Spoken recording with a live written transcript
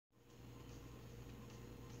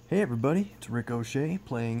Hey everybody, it's Rick OShay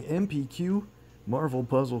playing MPQ Marvel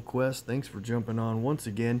Puzzle Quest. Thanks for jumping on once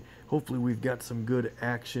again. Hopefully we've got some good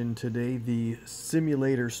action today. The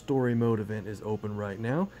simulator story mode event is open right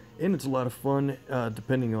now, and it's a lot of fun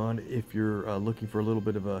depending on if you're looking for a little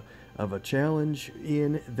bit of a challenge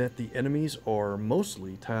in that the enemies are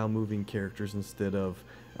mostly tile moving characters instead of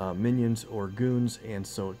minions or goons, and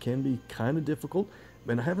so it can be kind of difficult.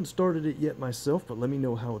 And I haven't started it yet myself, but let me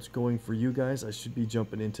know how it's going for you guys. I should be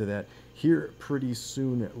jumping into that here pretty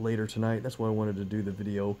soon later tonight. That's why I wanted to do the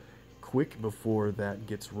video quick before that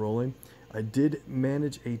gets rolling. I did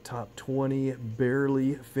manage a top 20,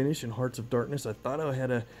 barely finish in Hearts of Darkness. I thought I had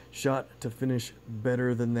a shot to finish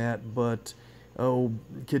better than that, but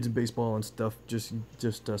kids in baseball and stuff just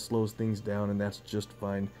slows things down, and that's just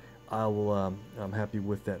fine. I'm happy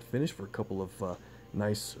with that finish for a couple of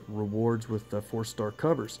nice rewards with 4-star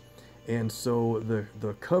covers. And so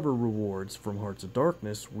the cover rewards from Hearts of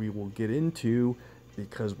Darkness we will get into,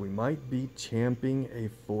 because we might be champing a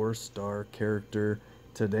 4-star character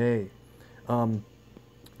today.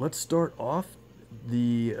 Let's start off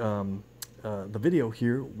the video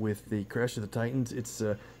here with the Crash of the Titans. It's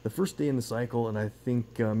the first day in the cycle, and I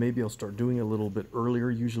think maybe I'll start doing it a little bit earlier.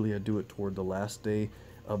 Usually I do it toward the last day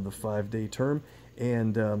of the 5-day term,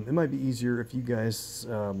 and it might be easier if you guys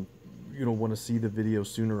want to see the video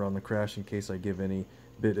sooner on the crash, in case I give any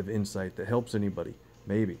bit of insight that helps anybody.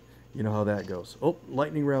 Maybe you know how that goes. Oh,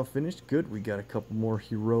 lightning round finished. Good. We got a couple more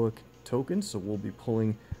heroic tokens, so we'll be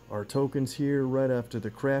pulling our tokens here right after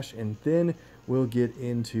the crash, and then we'll get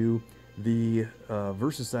into the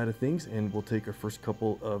versus side of things, and we'll take our first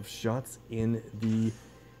couple of shots in the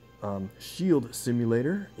shield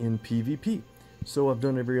simulator in PvP. So I've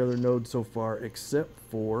done every other node so far except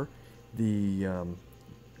for the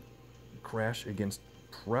crash against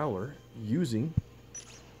Prowler using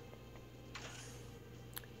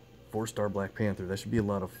 4-star Black Panther. That should be a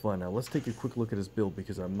lot of fun. Now let's take a quick look at his build,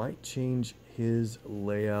 because I might change his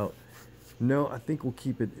layout. No, I think we'll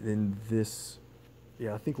keep it in this.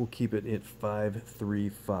 Yeah, I think we'll keep it at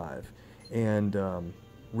 5-3-5. And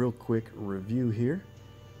real quick review here.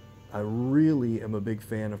 I really am a big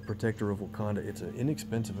fan of Protector of Wakanda. It's an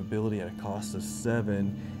inexpensive ability at a cost of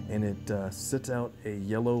 7, and it sets out a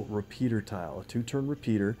yellow repeater tile, a 2-turn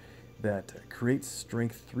repeater that creates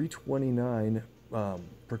strength 329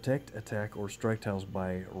 protect, attack, or strike tiles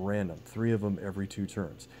by random, 3 of them every 2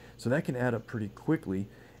 turns. So that can add up pretty quickly,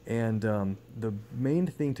 and the main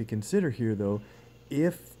thing to consider here, though,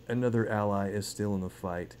 if another ally is still in the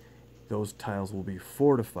fight, those tiles will be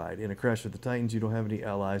fortified. In a Crash of the Titans, you don't have any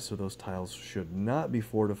allies, so those tiles should not be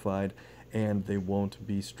fortified, and they won't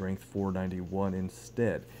be strength 491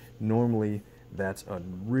 instead. Normally, that's a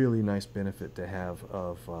really nice benefit to have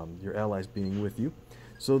of your allies being with you.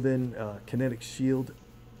 So then, Kinetic Shield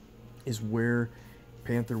is where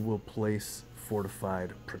Panther will place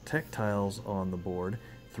fortified projectiles on the board.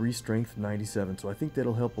 3 strength, 97. So I think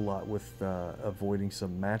that'll help a lot with avoiding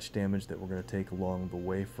some match damage that we're going to take along the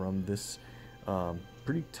way from this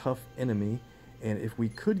pretty tough enemy. And if we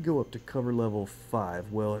could go up to cover level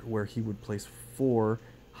 5, well, where he would place 4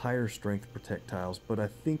 higher strength projectiles, but I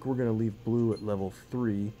think we're going to leave blue at level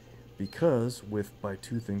 3, because with by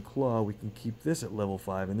Tooth and Claw we can keep this at level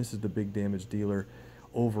 5, and this is the big damage dealer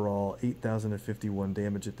overall, 8,051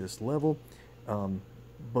 damage at this level,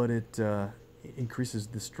 but it increases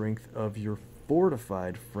the strength of your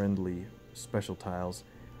fortified friendly special tiles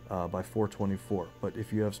by 424. But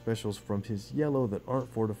if you have specials from his yellow that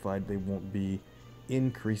aren't fortified, they won't be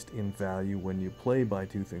increased in value when you play by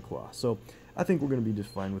Tooth and Claw. So I think we're going to be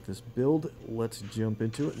just fine with this build. Let's jump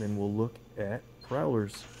into it, and then we'll look at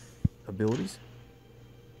Prowler's abilities.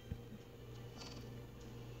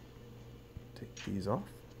 Take these off.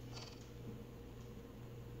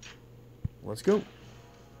 Let's go.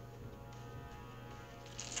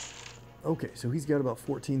 Okay, so he's got about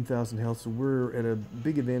 14,000 health, so we're at a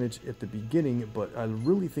big advantage at the beginning, but I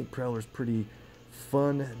really think Prowler's pretty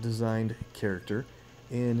fun designed character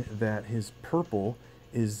in that his purple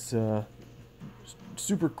is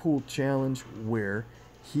super cool challenge where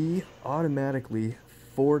he automatically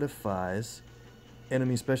fortifies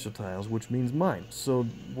enemy special tiles, which means mine. So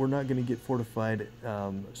we're not going to get fortified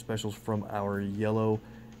specials from our yellow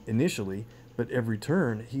initially, but every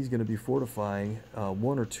turn he's going to be fortifying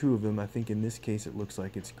 1 or 2 of them. I think in this case it looks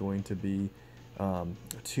like it's going to be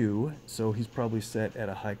 2, so he's probably set at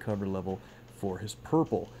a high cover level for his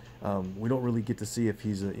purple. We don't really get to see if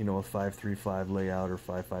he's a 5-3-5 layout or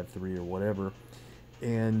 5-5-3 or whatever,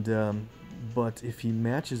 and but if he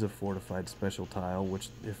matches a fortified special tile, which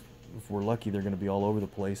if we're lucky they're going to be all over the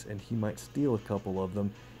place, and he might steal a couple of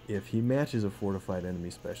them if he matches a fortified enemy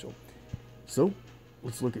special. So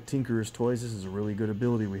let's look at Tinkerer's Toys. This is a really good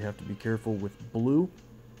ability. We have to be careful with blue,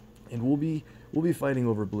 and we'll be fighting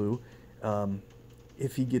over blue.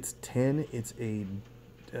 If he gets 10, it's a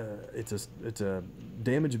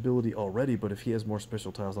damage ability already, but if he has more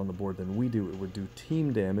special tiles on the board than we do, it would do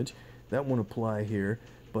team damage. That won't apply here,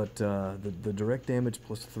 but the direct damage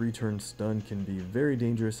plus 3 turn stun can be very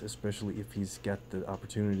dangerous, especially if he's got the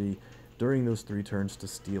opportunity during those 3 turns to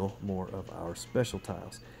steal more of our special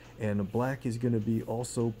tiles. And black is going to be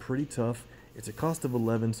also pretty tough. It's a cost of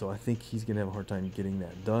 11, so I think he's going to have a hard time getting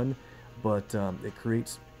that done, but it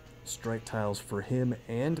creates strike tiles for him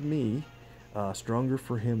and me. Stronger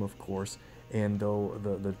for him, of course, and though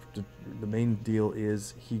the main deal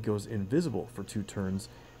is he goes invisible for 2 turns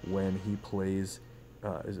when he plays,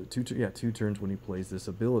 is it 2 turns when he plays this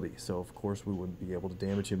ability, so of course we wouldn't be able to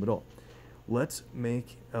damage him at all. Let's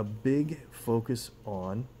make a big focus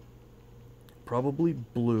on probably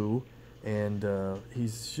blue, and he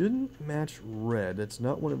shouldn't match red. That's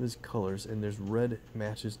not one of his colors, and there's red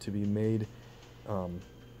matches to be made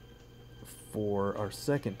for our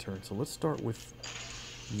second turn. So let's start with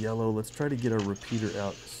yellow. Let's try to get our repeater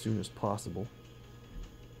out as soon as possible.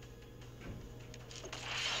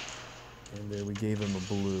 And there, we gave him a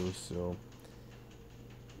blue, so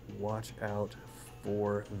watch out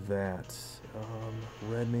for that.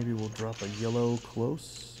 Red, maybe we'll drop a yellow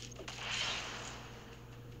close.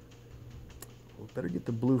 We'll better get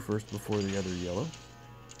the blue first before the other yellow.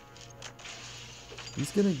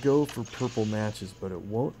 He's going to go for purple matches, but it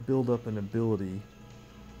won't build up an ability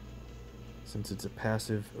since it's a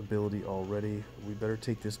passive ability already. We better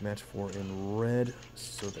take this match 4 in red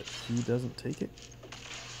so that he doesn't take it.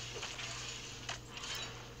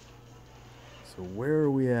 So where are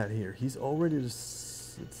we at here? He's already,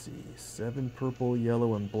 let's see, 7 purple,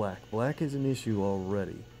 yellow, and black. Black is an issue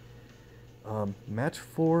already. Match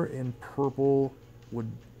 4 in purple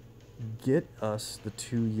would get us the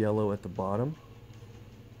 2 yellow at the bottom.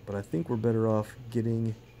 But I think we're better off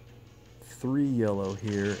getting 3 yellow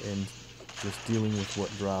here and just dealing with what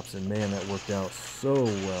drops. And man, that worked out so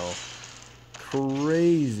well.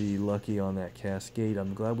 Crazy lucky on that cascade.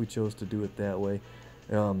 I'm glad we chose to do it that way.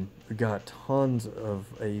 We got tons of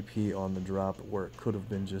AP on the drop where it could have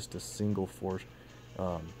been just a single force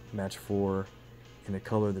match 4 in a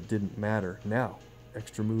color that didn't matter. Now,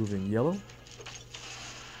 extra move in yellow.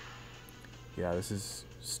 Yeah, this is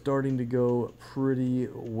starting to go pretty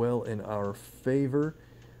well in our favor.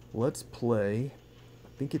 Let's play, I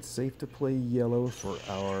think it's safe to play yellow for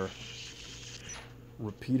our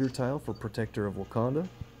repeater tile for Protector of Wakanda.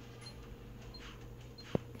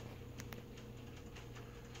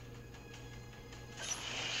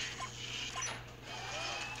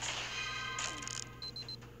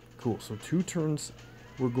 Cool, so 2 turns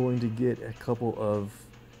we're going to get a couple of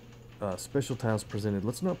special tiles presented.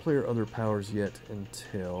 Let's not play our other powers yet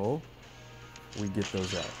until we get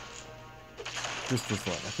those out. Just for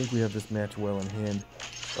fun. I think we have this match well in hand.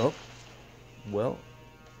 Oh, well,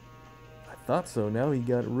 I thought so. Now he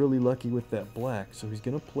got really lucky with that black. So he's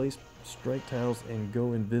going to place strike tiles and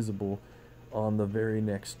go invisible on the very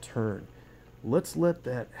next turn. Let's let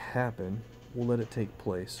that happen. We'll let it take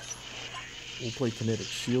place. We'll play Kinetic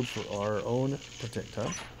Shield for our own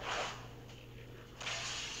projectile.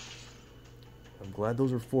 I'm glad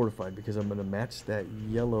those are fortified because I'm going to match that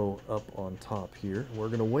yellow up on top here. We're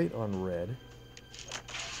going to wait on red.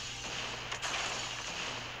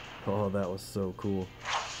 Oh, that was so cool.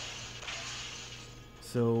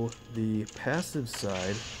 So the passive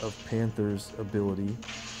side of Panther's ability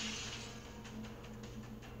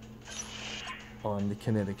on the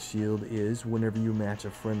Kinetic Shield is whenever you match a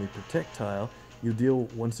friendly projectile, you deal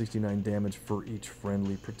 169 damage for each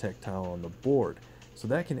friendly projectile on the board. So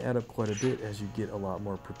that can add up quite a bit as you get a lot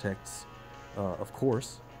more protects, of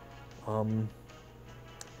course.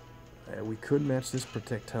 We could match this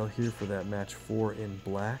projectile here for that match 4 in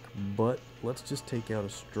black, but let's just take out a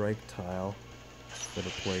strike tile. Better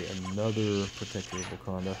play another Protector of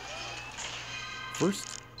Wakanda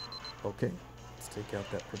first. Okay, let's take out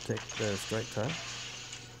that strike tile.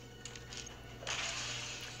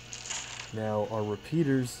 Now our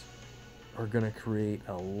repeaters are going to create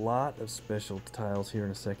a lot of special tiles here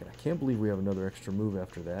in a second. I can't believe we have another extra move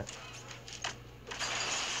after that.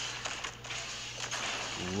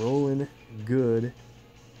 Rolling good.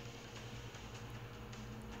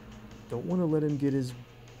 Don't want to let him get his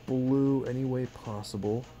blue any way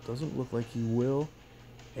possible. Doesn't look like he will.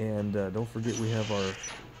 And don't forget we have our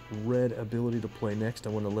red ability to play next. I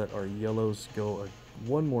want to let our yellows go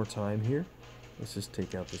one more time here. Let's just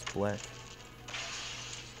take out this black.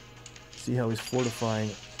 See how he's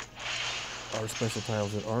fortifying our special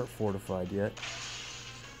tiles that aren't fortified yet.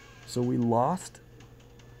 So we lost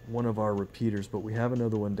one of our repeaters, but we have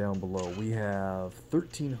another one down below. We have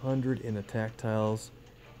 1,300 in attack tiles,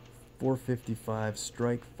 455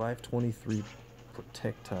 strike, 523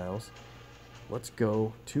 protect tiles. Let's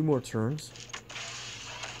go 2 more turns.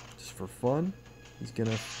 Just for fun, he's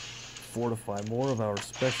gonna fortify more of our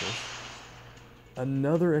specials.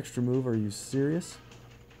 Another extra move, are you serious?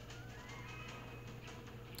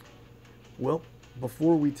 Well,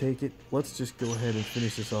 before we take it, let's just go ahead and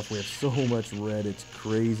finish this off. We have so much red, it's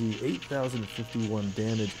crazy. 8,051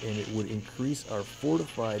 damage, and it would increase our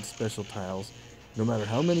fortified special tiles. No matter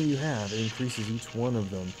how many you have, it increases each one of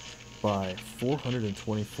them by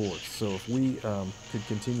 424. So if we could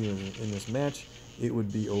continue in this match, it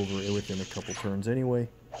would be over within a couple turns anyway.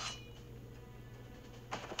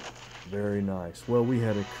 Very nice. Well, we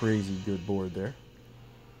had a crazy good board there.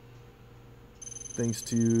 Thanks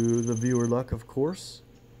to the viewer luck, of course.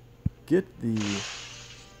 Get the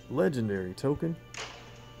legendary token.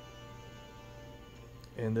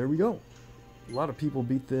 And there we go. A lot of people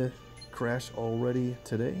beat the crash already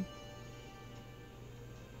today.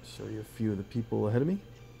 Show you a few of the people ahead of me.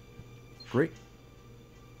 Great.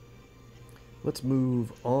 Let's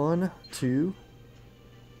move on to...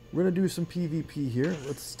 We're going to do some PvP here.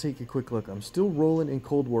 Let's take a quick look. I'm still rolling in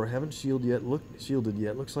Cold War. I haven't shielded yet.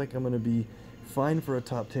 Looks like I'm going to be fine for a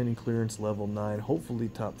top 10 in clearance level 9. Hopefully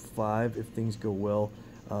top 5 if things go well.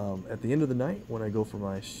 At the end of the night when I go for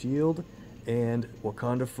my shield. And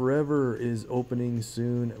Wakanda Forever is opening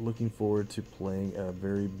soon. Looking forward to playing a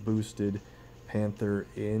very boosted Panther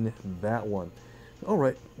in that one.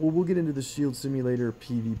 Alright, well, we'll get into the Shield Simulator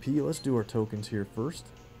PvP. Let's do our tokens here first.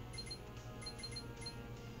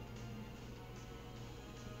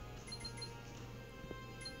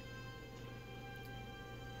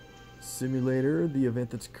 Simulator, the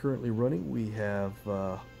event that's currently running, we have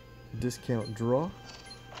discount draw.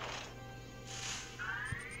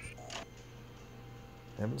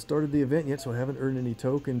 I haven't started the event yet, so I haven't earned any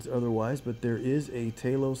tokens otherwise, but there is a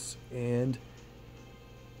Talos and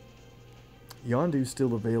Yondu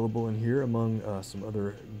still available in here among some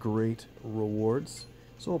other great rewards.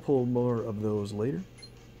 So I'll pull more of those later.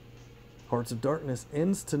 Hearts of Darkness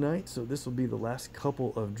ends tonight, so this will be the last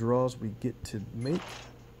couple of draws we get to make.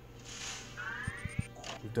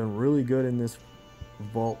 We've done really good in this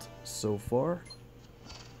vault so far.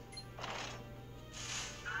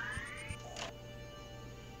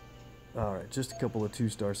 Alright, just a couple of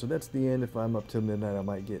 2-stars. So that's the end. If I'm up till midnight, I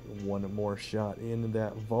might get one more shot in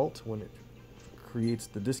that vault when it creates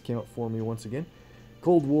the discount for me once again.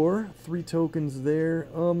 Cold War, 3 tokens there.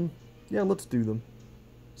 Yeah, let's do them.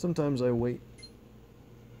 Sometimes I wait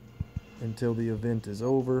until the event is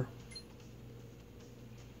over.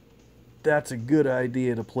 That's a good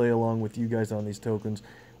idea to play along with you guys on these tokens.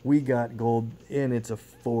 We got gold, and it's a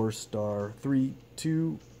 4-star. 3,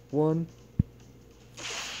 2, 1.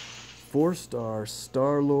 4-star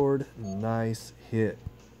Star-Lord. Nice hit.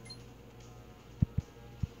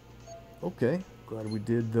 Okay, glad we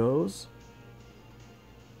did those.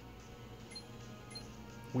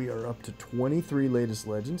 We are up to 23 latest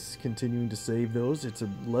legends, continuing to save those. It's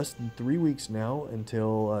less than 3 weeks now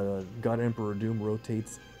until God Emperor Doom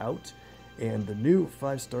rotates out. And the new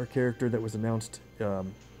 5-star character that was announced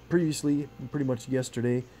previously, pretty much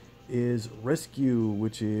yesterday, is Rescue,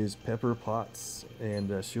 which is Pepper Potts.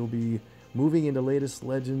 And she'll be moving into latest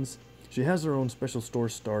legends. She has her own special store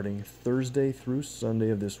starting Thursday through Sunday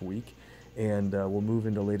of this week. And we'll move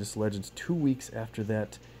into latest legends 2 weeks after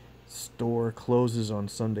that store closes on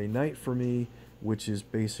Sunday night for me, which is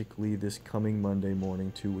basically this coming Monday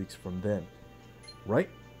morning, 2 weeks from then. Right?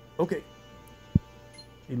 Okay.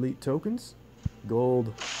 Elite tokens.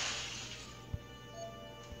 Gold.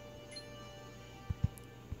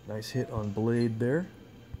 Nice hit on Blade there.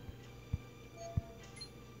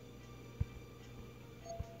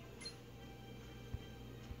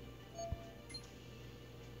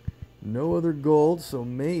 No other gold, so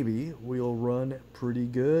maybe we'll run pretty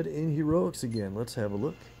good in Heroics again. Let's have a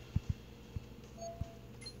look.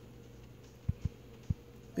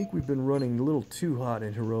 I think we've been running a little too hot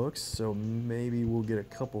in Heroics, so maybe we'll get a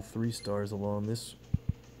couple 3-stars along this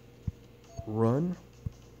run.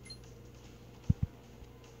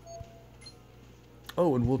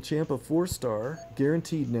 Oh, and we'll champ a 4-star,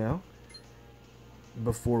 guaranteed now,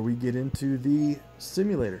 before we get into the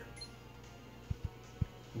simulator.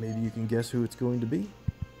 Maybe you can guess who it's going to be.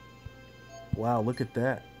 Wow, look at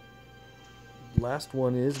that. Last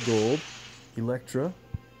one is gold. Electra.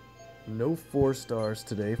 No 4-stars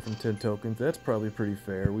today from 10 tokens. That's probably pretty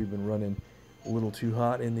fair. We've been running a little too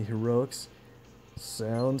hot in the Heroics.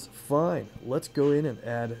 Sounds fine. Let's go in and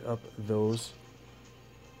add up those.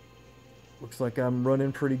 Looks like I'm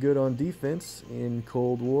running pretty good on defense in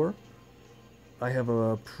Cold War. I have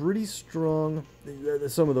a pretty strong...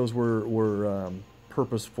 Some of those were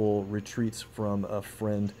purposeful retreats from a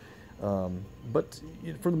friend. But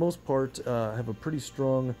for the most part, I have a pretty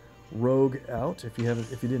strong rogue out. If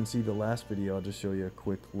you didn't see the last video, I'll just show you a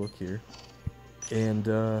quick look here.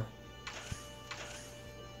 And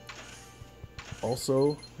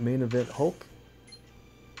also, main event Hulk.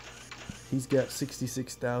 He's got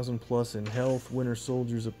 66,000 plus in health. Winter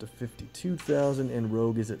Soldier's up to 52,000, and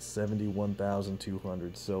Rogue is at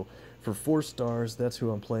 71,200. So for 4 stars, that's who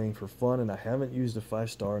I'm playing for fun, and I haven't used a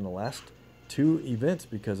 5-star in the last 2 events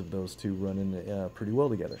because of those two running pretty well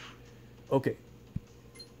together. Okay,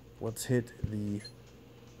 let's hit the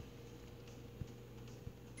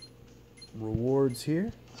rewards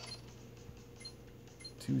here.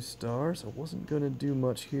 2 stars. I wasn't gonna do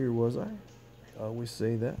much here, was I? I always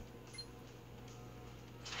say that.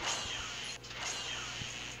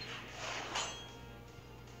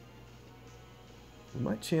 We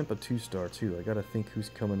might champ a 2-star too. I gotta think who's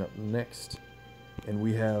coming up next. And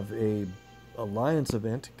we have a Alliance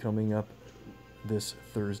event coming up this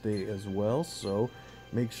Thursday as well, so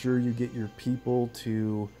make sure you get your people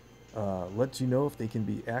to let you know if they can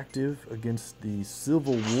be active against the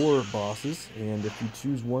Civil War bosses, and if you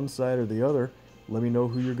choose one side or the other, let me know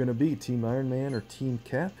who you're going to be, Team Iron Man or Team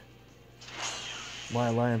Cap. My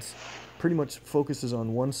Alliance pretty much focuses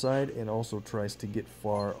on one side and also tries to get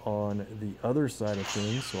far on the other side of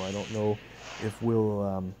things, so I don't know if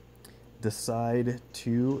we'll decide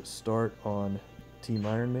to start on Team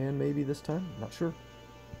Iron Man maybe this time. Not sure.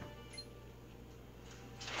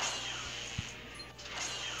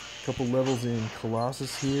 Couple levels in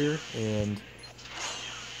Colossus here, and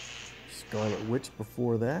Scarlet Witch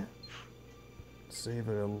before that. Save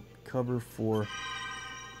a cover for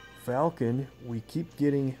Falcon. We keep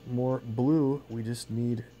getting more blue. We just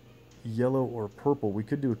need yellow or purple. We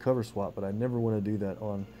could do a cover swap, but I never want to do that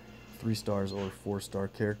on 3 stars or 4-star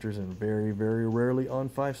characters, and very, very rarely on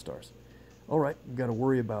 5 stars. Alright, we've got to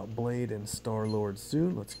worry about Blade and Star-Lord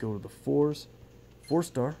soon. Let's go to the 4s.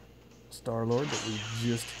 4-star Star-Lord that we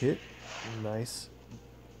just hit. Nice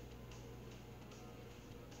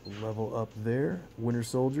level up there. Winter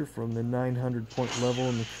Soldier from the 900 point level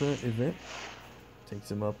in the current event.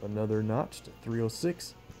 Takes him up another notch to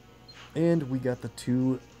 306. And we got the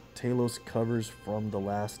 2 Talos covers from the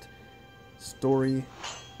last story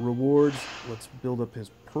rewards. Let's build up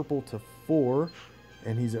his purple to 4.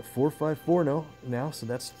 And he's at 454 now, so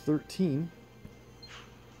that's 13.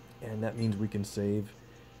 And that means we can save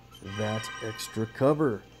that extra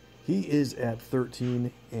cover. He is at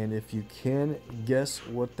 13, and if you can guess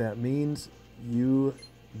what that means, you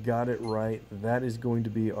got it right. That is going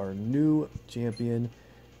to be our new champion.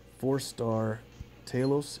 4-star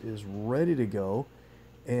Talos is ready to go,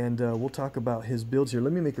 and we'll talk about his builds here.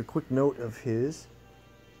 Let me make a quick note of his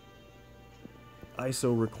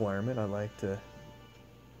ISO requirement. I like to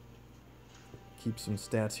keep some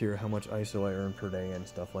stats here, how much ISO I earn per day and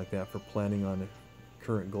stuff like that for planning on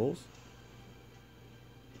current goals.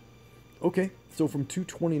 Okay, so from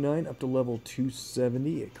 229 up to level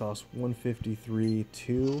 270, it costs 153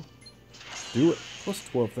 to do it, plus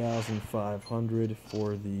 12,500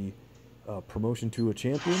 for the promotion to a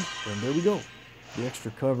champion, and there we go. The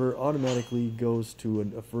extra cover automatically goes to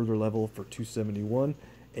a further level for 271,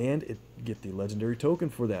 and it get the legendary token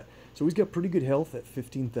for that. So he's got pretty good health at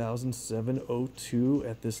 15,702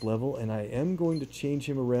 at this level, and I am going to change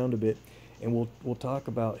him around a bit, and we'll talk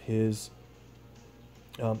about his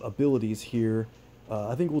abilities here.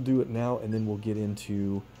 I think we'll do it now, and then we'll get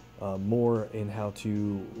into more in how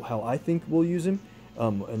I think we'll use him.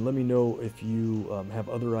 And let me know if you have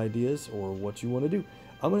other ideas or what you want to do.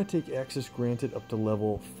 I'm going to take access granted up to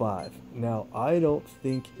level 5. Now, I don't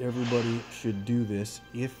think everybody should do this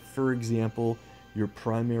if, for example, your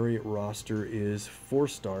primary roster is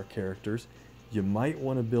 4-star characters. You might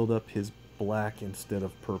want to build up his black instead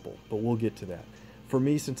of purple, but we'll get to that. For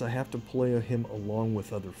me, since I have to play him along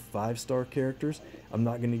with other 5-star characters, I'm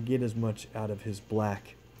not going to get as much out of his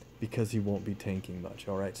black because he won't be tanking much.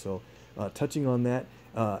 Alright, so touching on that,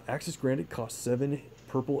 access granted costs 7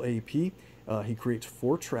 purple AP. He creates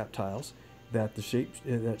 4 trap tiles that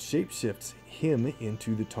shapeshifts him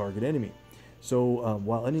into the target enemy. So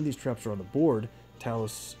while any of these traps are on the board,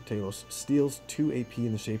 Talos steals 2 AP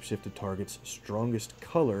in the shapeshifted target's strongest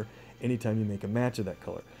color anytime you make a match of that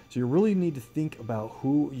color. So you really need to think about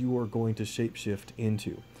who you are going to shapeshift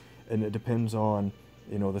into. And it depends on,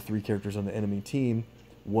 the 3 characters on the enemy team,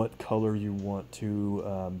 what color you want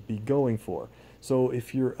to be going for. So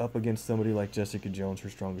if you're up against somebody like Jessica Jones, her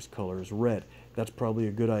strongest color is red. That's probably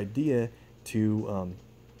a good idea to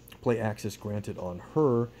play access granted on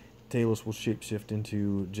her. Talos will shapeshift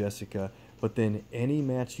into Jessica, but then any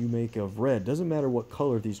match you make of red, doesn't matter what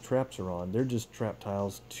color these traps are on, they're just trap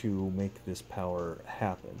tiles to make this power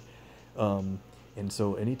happen. And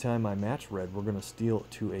so anytime I match red, we're going to steal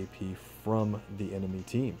 2 AP from the enemy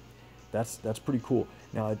team. That's pretty cool.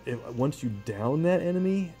 Now, once you down that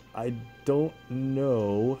enemy, I don't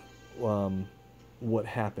know what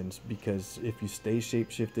happens, because if you stay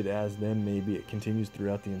shapeshifted as them, maybe it continues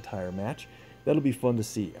throughout the entire match. That'll be fun to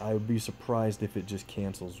see. I would be surprised if it just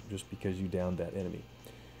cancels just because you downed that enemy.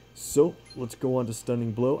 So let's go on to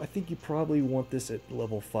Stunning Blow. I think you probably want this at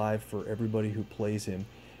level 5 for everybody who plays him.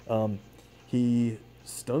 He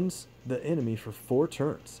stuns the enemy for 4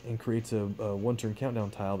 turns and creates a 1-turn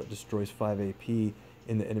countdown tile that destroys 5 AP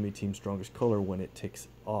in the enemy team's strongest color when it ticks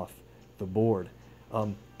off the board.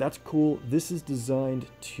 That's cool. This is designed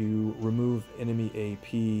to remove enemy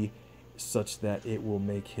AP such that it will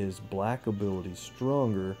make his black ability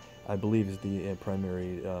stronger, I believe is the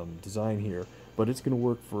primary design here. But it's going to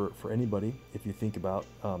work for anybody if you think about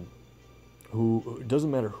who, it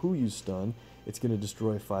doesn't matter who you stun, it's going to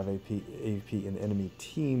destroy 5 AP in the enemy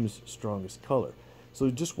team's strongest color.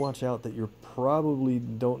 So just watch out that you probably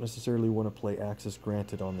don't necessarily want to play access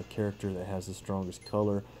granted on the character that has the strongest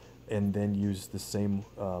color and then use the same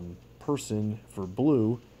person for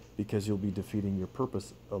blue, because you'll be defeating your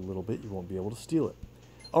purpose a little bit. You won't be able to steal it.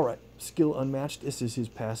 Alright, skill unmatched. This is his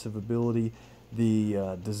passive ability.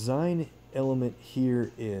 The design element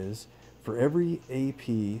here is for every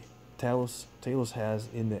AP Talos has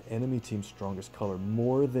in the enemy team's strongest color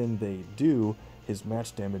more than they do, his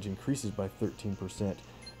match damage increases by 13%.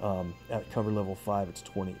 At cover level 5, it's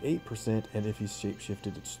 28%, and if he's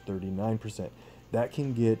shapeshifted, it's 39%. That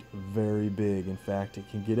can get very big. In fact, it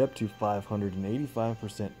can get up to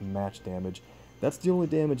 585% match damage. That's the only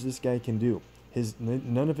damage this guy can do.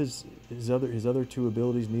 None of his other 2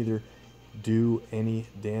 abilities neither do any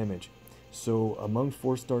damage. So among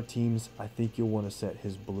 4-star teams, I think you'll want to set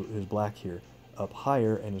his black here up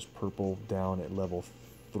higher and his purple down at level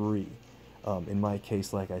 3. In my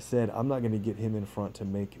case, like I said, I'm not going to get him in front to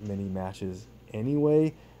make many matches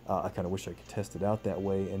anyway. I kind of wish I could test it out that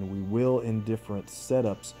way, and we will in different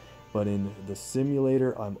setups. But in the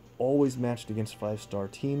simulator, I'm always matched against 5-star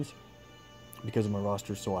teams because of my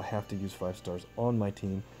roster, so I have to use 5 stars on my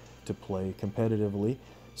team to play competitively.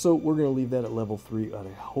 So we're going to leave that at level 3.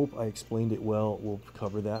 I hope I explained it well. We'll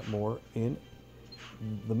cover that more in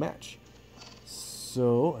the match.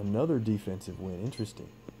 So another defensive win. Interesting.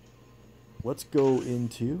 Let's go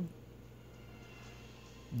into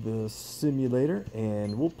the simulator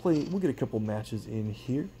and we'll get a couple matches in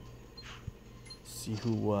here. See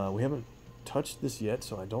who we haven't touched this yet,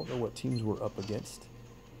 so I don't know what teams we're up against.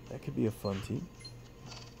 That could be a fun team.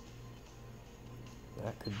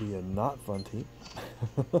 That could be a not fun team.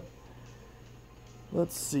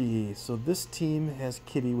 Let's see. So this team has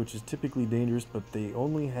Kitty, which is typically dangerous, but they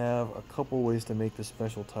only have a couple ways to make the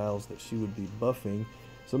special tiles that she would be buffing.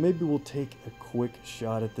 So maybe we'll take a quick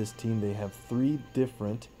shot at this team. They have 3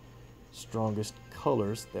 different strongest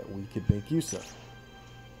colors that we could make use of.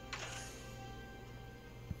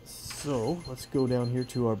 So let's go down here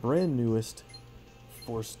to our brand newest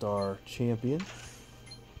 4-star champion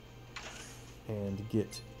and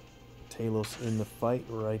get Talos in the fight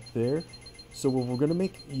right there. So we're going to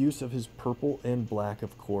make use of his purple and black,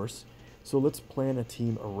 of course. So let's plan a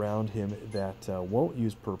team around him that won't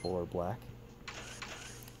use purple or black.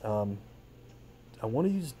 I want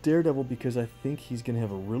to use Daredevil because I think he's going to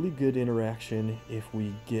have a really good interaction if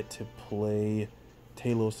we get to play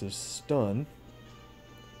Talos' stun.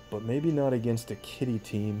 But maybe not against a Kitty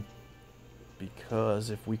team, because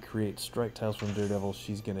if we create strike tiles from Daredevil,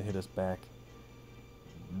 she's going to hit us back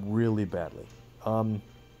really badly.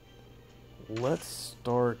 Let's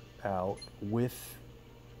start out with,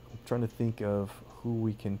 I'm trying to think of who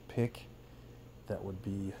we can pick that would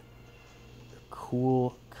be a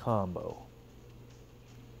cool combo.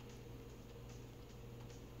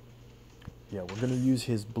 Yeah, we're going to use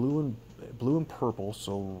his blue and purple,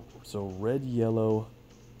 so red, yellow,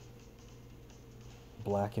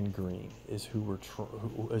 black and green is who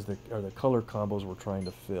are the color combos we're trying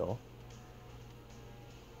to fill.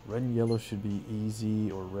 Red and yellow should be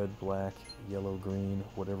easy, or red, black, yellow, green,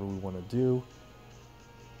 whatever we want to do.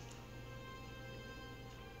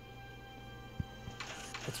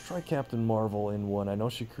 Let's try Captain Marvel in one. I know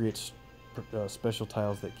she creates special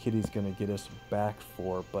tiles that Kitty's going to get us back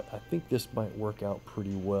for, but I think this might work out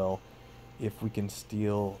pretty well if we can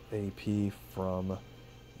steal AP from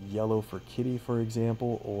yellow for Kitty, for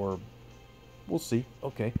example, or we'll see.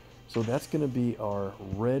 Okay, so that's going to be our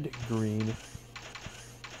red, green.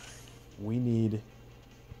 We need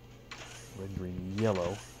red, green,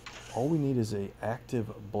 yellow. All we need is a active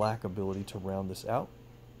black ability to round this out.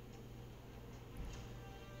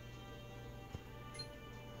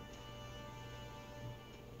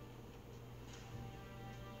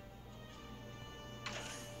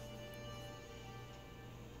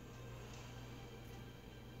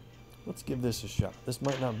 Let's give this a shot. This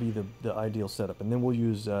might not be the ideal setup, and then we'll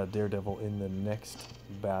use Daredevil in the next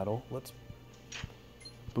battle. Let's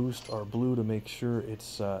boost our blue to make sure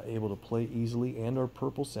it's able to play easily, and our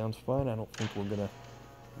purple sounds fine. I don't think we're going to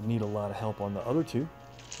need a lot of help on the other two.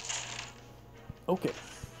 Okay.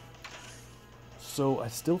 So I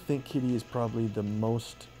still think Kitty is probably the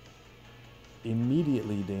most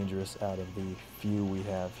immediately dangerous out of the few we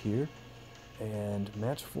have here. And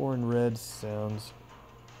match 4 in red sounds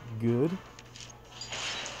good.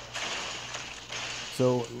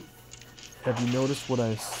 So, have you noticed what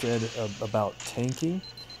I said about tanking?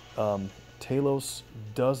 Talos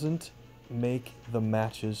doesn't make the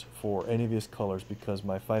matches for any of his colors because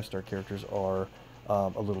my 5-star characters are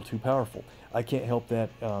a little too powerful. I can't help that.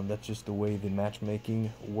 That's just the way the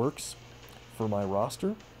matchmaking works for my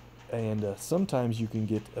roster. And sometimes you can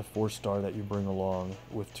get a 4-star that you bring along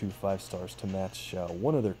with 2 5-stars to match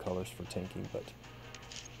one of their colors for tanking, but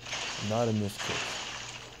not in this case.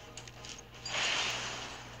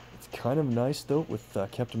 It's kind of nice though with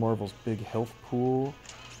Captain Marvel's big health pool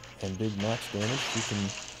and big match damage. You can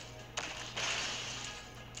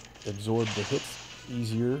absorb the hits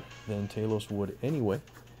easier than Talos would anyway.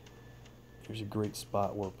 Here's a great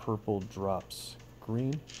spot where purple drops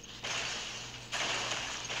green.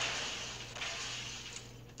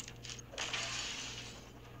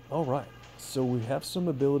 Alright, so we have some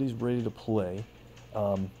abilities ready to play.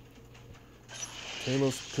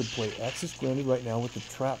 Talos could play Access Granted right now with the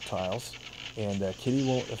Trap Tiles, and Kitty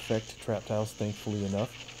won't affect Trap Tiles, thankfully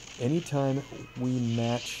enough. Anytime we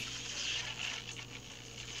match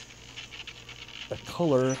a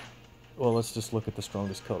color, well, let's just look at the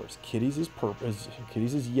strongest colors. Kitty's is purple,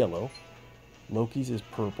 Kitty's is yellow, Loki's is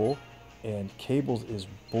purple, and Cable's is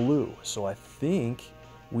blue. So I think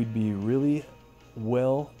we'd be really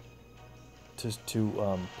well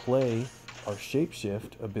to play our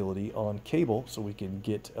Shapeshift ability on Cable so we can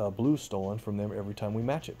get blue stolen from them every time we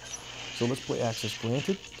match it. So let's play Access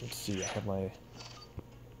Granted. Let's see, I have my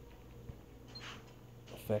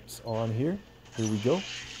effects on here. Here we go.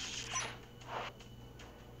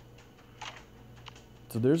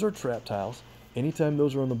 So there's our Trap Tiles. Anytime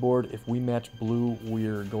those are on the board, if we match blue,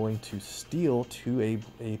 we're going to steal 2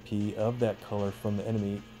 AP of that color from the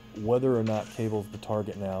enemy, whether or not Cable's the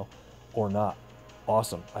target now or not.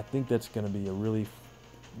 Awesome. I think that's going to be a really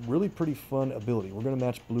pretty fun ability. We're going to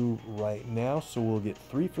match blue right now, so we'll get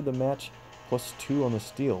 3 for the match plus 2 on the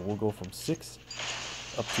steal. We'll go from 6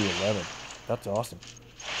 up to 11. That's awesome.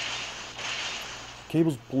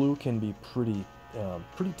 Cable's blue can be pretty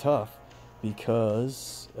tough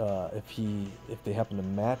because if they happen to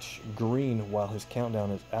match green while his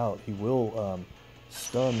countdown is out, he will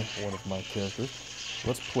stun one of my characters.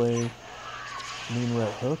 Let's play Mean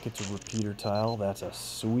Right Hook. It's a repeater tile. That's a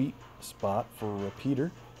sweet spot for a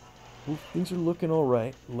repeater. Ooh, things are looking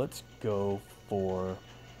alright. Let's go for...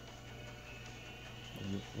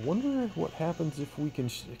 I wonder what happens if we can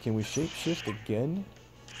we shapeshift again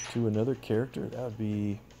to another character? That would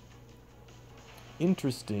be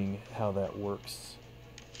interesting how that works.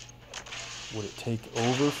 Would it take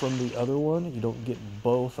over from the other one? You don't get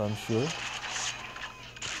both, I'm sure.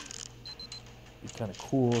 Be kind of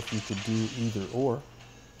cool if you could do either or.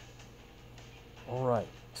 Alright,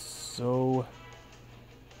 so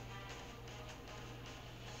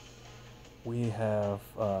we have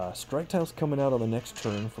strike tiles coming out on the next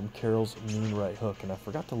turn from Carol's Mean Right Hook, and I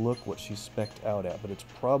forgot to look what she's spec'd out at, but it's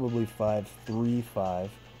probably 5/3/5.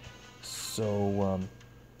 So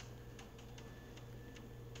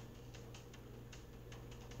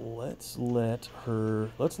let's let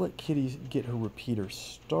Kitty get her repeater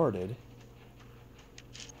started.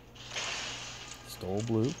 Stole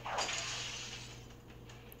blue.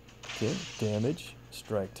 Okay, damage,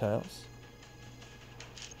 strike tiles.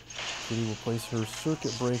 Kitty will place her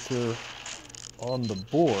circuit breaker on the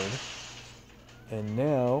board. And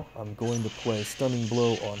now I'm going to play Stunning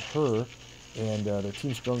Blow on her. And their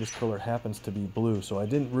team's strongest color happens to be blue. So I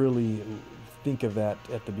didn't really think of that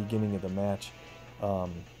at the beginning of the match.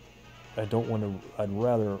 I don't want to, I'd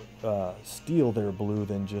rather steal their blue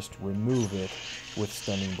than just remove it with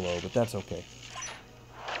Stunning Blow, but that's okay.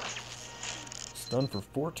 Stun for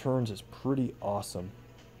 4 turns is pretty awesome.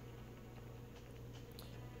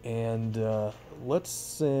 And let's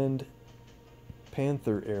send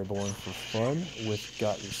Panther airborne for fun with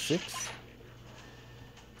Got Your 6.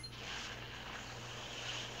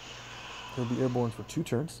 He'll be airborne for 2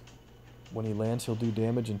 turns. When he lands, he'll do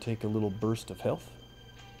damage and take a little burst of health.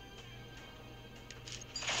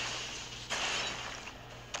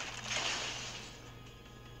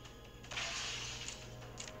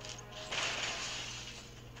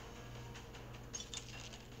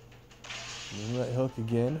 Moonlight Hook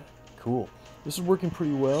again. Cool. This is working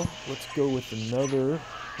pretty well. Let's go with another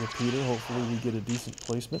repeater. Hopefully we get a decent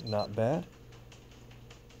placement. Not bad.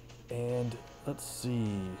 And let's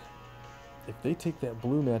see. If they take that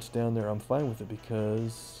blue match down there, I'm fine with it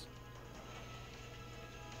because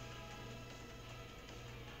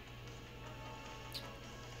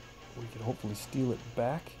we can hopefully steal it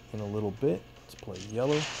back in a little bit. Let's play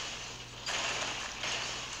yellow.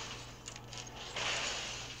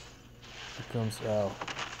 Here comes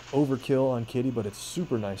overkill on Kitty, but it's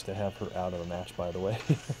super nice to have her out of the match, by the way.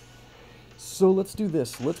 So let's do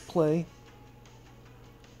this. Let's play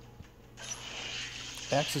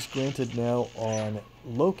access granted now on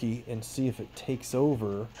Loki and see if it takes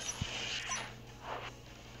over.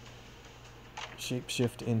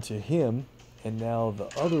 Shapeshift into him, and now the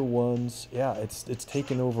other ones, yeah, it's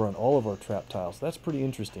taken over on all of our trap tiles. That's pretty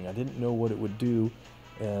interesting. I didn't know what it would do,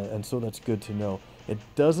 and so that's good to know. It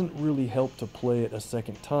doesn't really help to play it a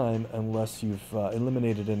second time unless you've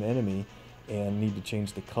eliminated an enemy and need to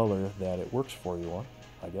change the color that it works for you on,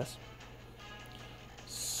 I guess.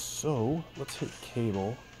 So let's hit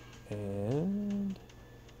cable, and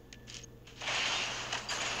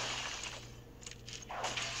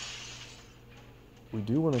we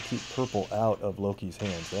do want to keep purple out of Loki's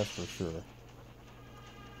hands, that's for sure.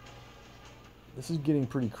 This is getting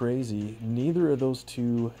pretty crazy. Neither of those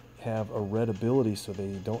two have a red ability, so they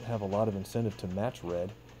don't have a lot of incentive to match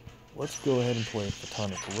red. Let's go ahead and play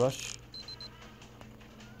Photonic Rush.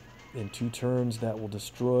 In 2 turns, that will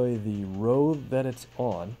destroy the row that it's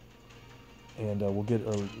on. And we'll get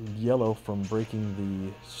a yellow from breaking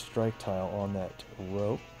the strike tile on that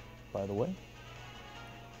row, by the way.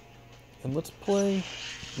 And let's play...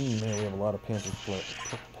 man, we have a lot of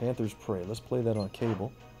Panther's Prey. Let's play that on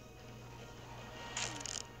cable.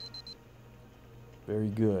 Very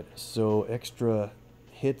good. So extra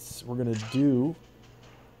hits, we're going to do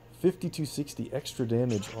 5260 extra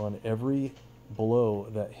damage on every blow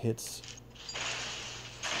that hits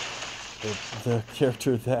the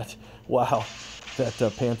character that, wow, that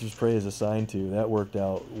Panther's Prey is assigned to. That worked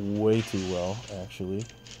out way too well, actually.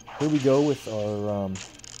 Here we go with our,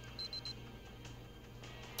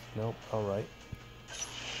 nope, alright.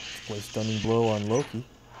 Let's play Stunning Blow on Loki.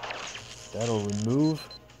 That'll remove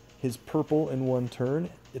his purple in 1 turn.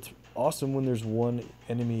 It's awesome when there's 1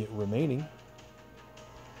 enemy remaining,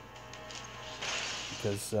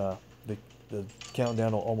 because the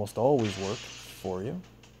countdown will almost always work for you.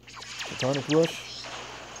 Photonic Rush.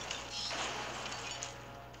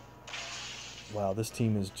 Wow, this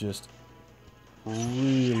team is just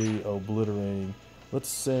really obliterating. Let's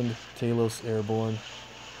send Talos airborne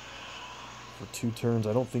for 2 turns.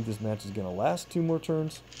 I don't think this match is going to last 2 more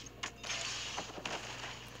turns.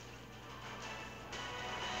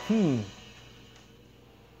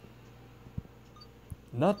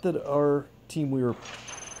 Not that our team we were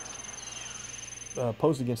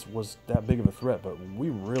posed against was that big of a threat, but we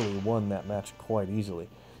really won that match quite easily.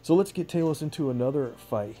 So let's get Talos into another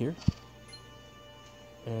fight here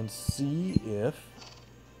and see if...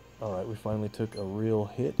 Alright, we finally took a real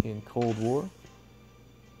hit in Cold War.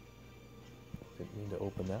 Didn't mean to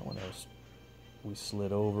open that one. We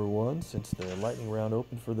slid over one since the lightning round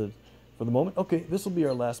opened for the moment. Okay, this will be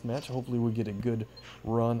our last match. Hopefully we get a good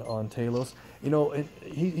run on Talos. You know,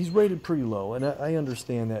 he's rated pretty low, and I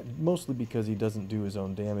understand that, mostly because he doesn't do his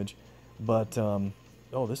own damage. But,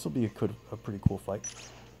 oh, this will be a pretty cool fight.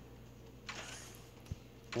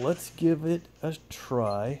 Let's give it a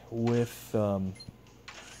try with,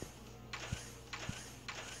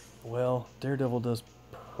 well, Daredevil does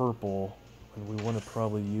purple, and we want to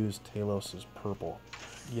probably use Talos' purple.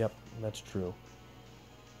 Yep, that's true.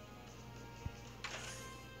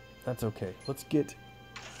 That's okay. Let's get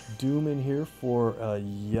Doom in here for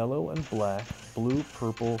yellow and black, blue,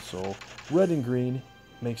 purple, so red and green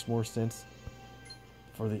makes more sense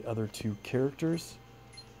for the other 2 characters.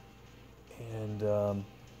 And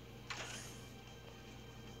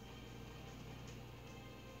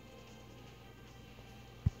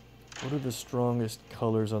what are the strongest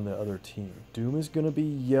colors on the other team? Doom is going to be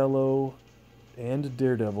yellow, and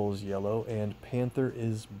Daredevil is yellow, and Panther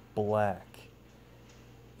is black.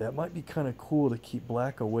 That might be kind of cool to keep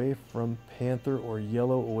black away from Panther or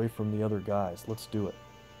yellow away from the other guys. Let's do it.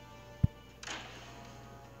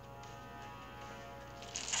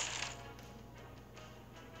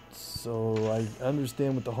 So I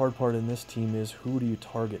understand what the hard part in this team is. Who do you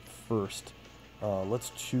target first? Let's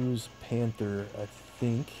choose Panther, I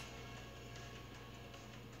think.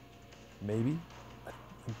 Maybe?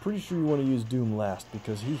 I'm pretty sure you want to use Doom last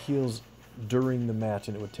because he heals during the match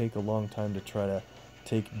and it would take a long time to try to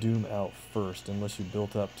take Doom out first unless you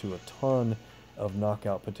built up to a ton of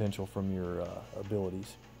knockout potential from your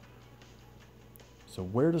abilities. So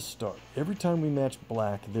where to start? Every time we match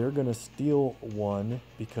black, they're going to steal one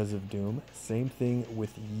because of Doom. Same thing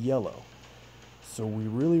with yellow. So we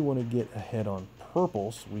really want to get ahead on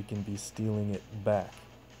purple so we can be stealing it back,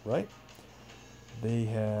 right? They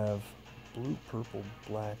have blue, purple,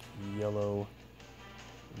 black, yellow.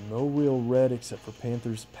 No real red except for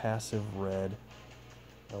Panther's passive red.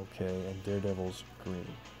 Okay, and Daredevil's green.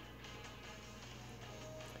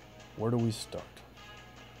 Where do we start?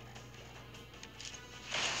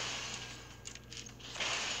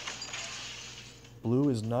 Blue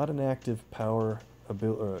is not an active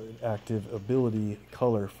active ability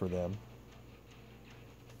color for them.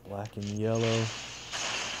 Black and yellow.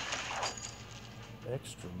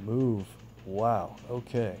 Extra move. Wow,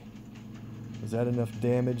 okay. Is that enough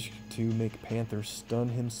damage to make Panther stun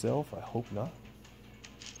himself? I hope not.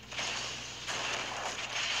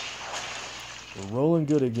 We're rolling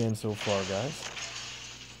good again so far, guys.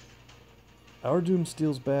 Our Doom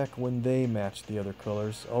steals back when they match the other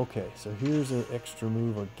colors. Okay, so here's an extra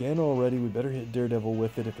move again already. We better hit Daredevil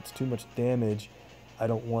with it. If it's too much damage, I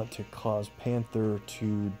don't want to cause Panther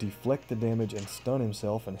to deflect the damage and stun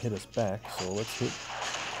himself and hit us back. So let's hit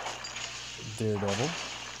Daredevil.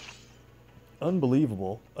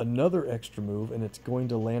 Unbelievable. Another extra move, and it's going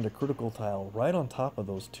to land a critical tile right on top of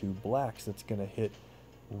those two blacks. That's going to hit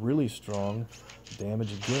really strong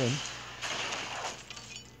damage again.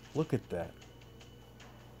 Look at that.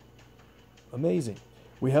 Amazing.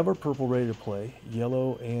 We have our purple ready to play,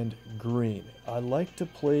 yellow and green. I like to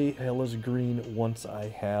play Hela's green once I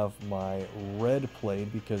have my red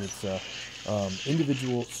played because it's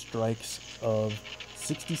individual strikes of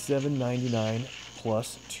 67.99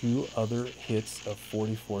 plus 2 other hits of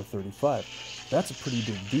 44.35. That's a pretty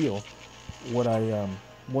big deal. What I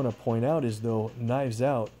want to point out is, though, Knives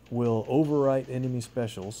Out will overwrite enemy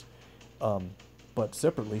specials, but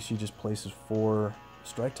separately she just places 4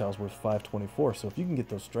 strike tiles worth 524. So if you can get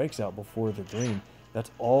those strikes out before the green, that's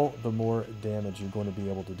all the more damage you're going to be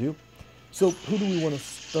able to do. So who do we want to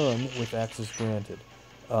stun with access granted?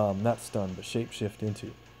 Not stun, but shapeshift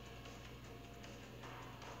into.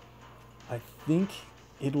 I think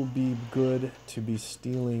it'll be good to be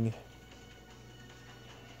stealing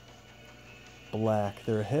black.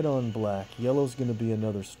 They're ahead on black. Yellow's going to be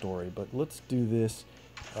another story, but let's do this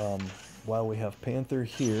while we have Panther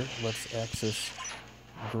here. Let's access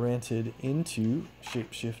granted into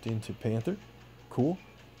shapeshift into Panther. Cool.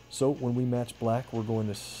 So when we match black, we're going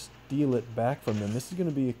to steal it back from them. This is going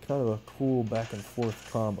to be a kind of a cool back and forth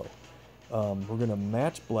combo. We're going to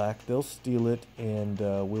match black, they'll steal it, and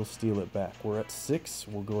we'll steal it back. We're at 6,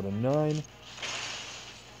 we'll go to 9,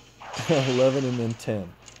 11, and then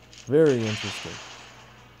 10. Very interesting.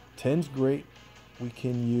 10's great. We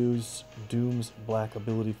can use Doom's black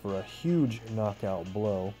ability for a huge knockout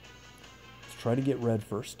blow. Let's try to get red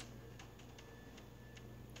first.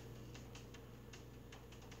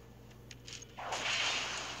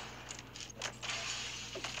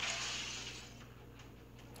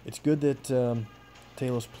 It's good that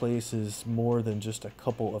Talos places more than just a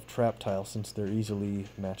couple of trap tiles since they're easily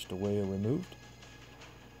matched away or removed.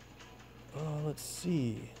 Let's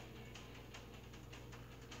see.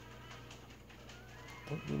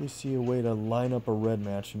 Don't really see a way to line up a red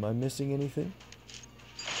match. Am I missing anything?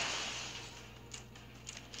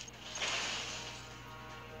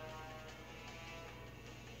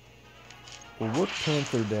 We'll work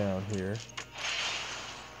Panther down here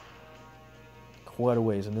quite a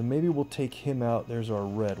ways, and then maybe we'll take him out. There's our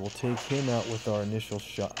red. We'll take him out with our initial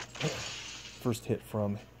shot. First hit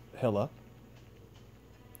from Hela.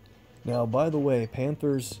 Now, by the way,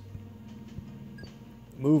 Panther's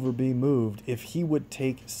move or be moved, if he would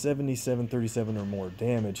take 77-37 or more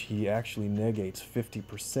damage, he actually negates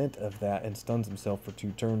 50% of that and stuns himself for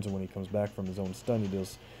 2 turns, and when he comes back from his own stun, he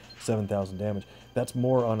does 7,000 damage. That's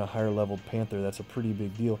more on a higher leveled Panther. That's a pretty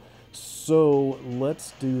big deal. So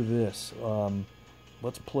let's do this.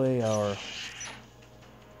 Let's play our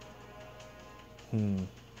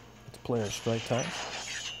strike time.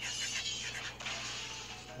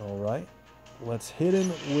 Alright. let's hit him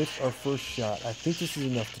with our first shot. I think this is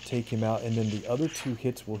enough to take him out, and then the other 2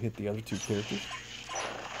 hits will hit the other 2 characters.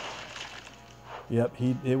 Yep,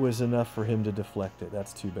 it was enough for him to deflect it.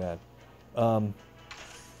 That's too bad.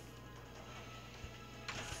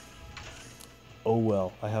 Oh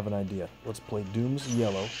well, I have an idea. Let's play Doom's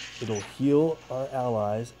Yellow. It'll heal our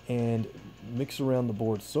allies and mix around the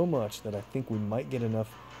board so much that I think we might get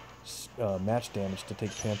enough match damage to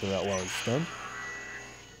take Panther out while he's stunned.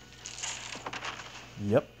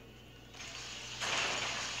 Yep.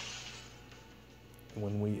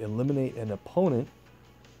 When we eliminate an opponent,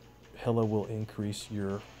 Hela will increase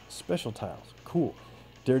your special tiles. Cool.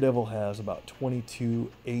 Daredevil has about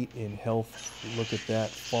 22,800 in health. Look at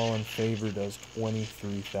that. Fallen Favor does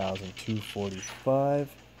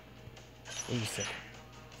 23,245. Wait a second.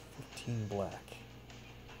 15 black.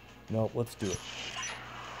 Nope, let's do it.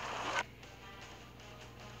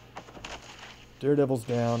 Daredevil's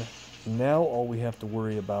down. Now all we have to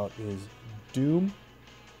worry about is Doom.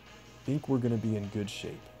 I think we're going to be in good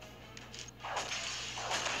shape.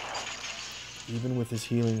 Even with his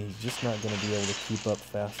healing, he's just not going to be able to keep up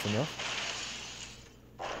fast enough.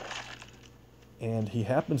 And he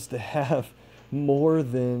happens to have more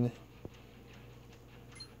than...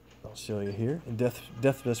 I'll show you here. In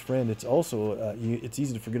Death's Best Friend, it's also... it's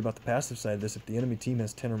easy to forget about the passive side of this. If the enemy team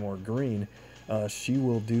has 10 or more green, she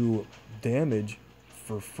will do damage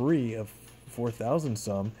for free of 4,000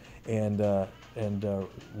 some and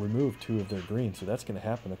remove 2 of their green. So that's going to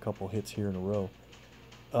happen a couple hits here in a row.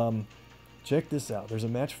 Check this out. There's a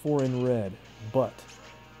match 4 in red, but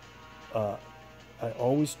I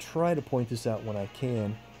always try to point this out when I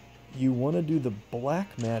can. You want to do the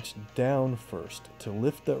black match down first to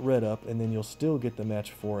lift that red up, and then you'll still get the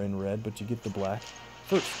match 4 in red, but you get the black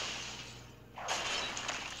first.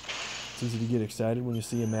 It's easy to get excited when you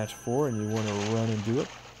see a match 4 and you want to run and do it.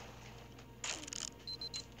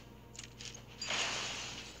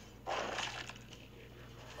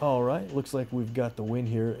 Alright, looks like we've got the win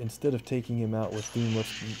here. Instead of taking him out with Doom,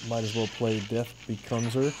 might as well play Death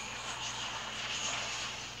Becomes Her.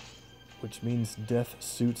 Which means Death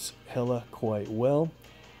suits Hela quite well.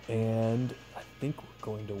 And I think we're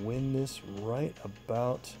going to win this right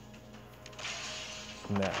about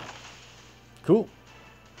now. Cool.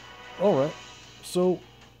 Alright, so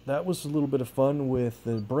that was a little bit of fun with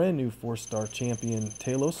the brand new 4-star champion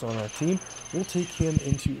Talos on our team. We'll take him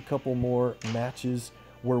into a couple more matches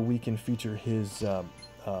where we can feature his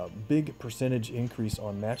big percentage increase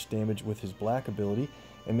on match damage with his black ability,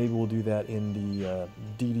 and maybe we'll do that in the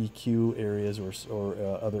DDQ areas or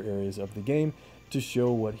other areas of the game to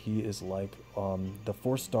show what he is like on the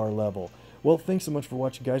 4-star level. Well, thanks so much for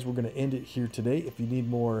watching, guys. We're going to end it here today. If you need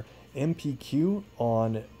more MPQ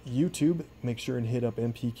on YouTube, make sure and hit up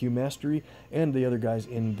MPQ Mastery and the other guys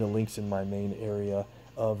in the links in my main area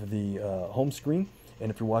of the home screen.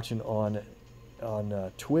 And if you're watching on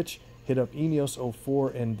Twitch, hit up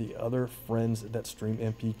Eneos04 and the other friends that stream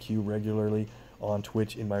MPQ regularly on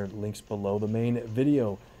Twitch in my links below the main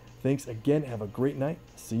video. Thanks again. Have a great night.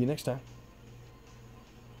 See you next time.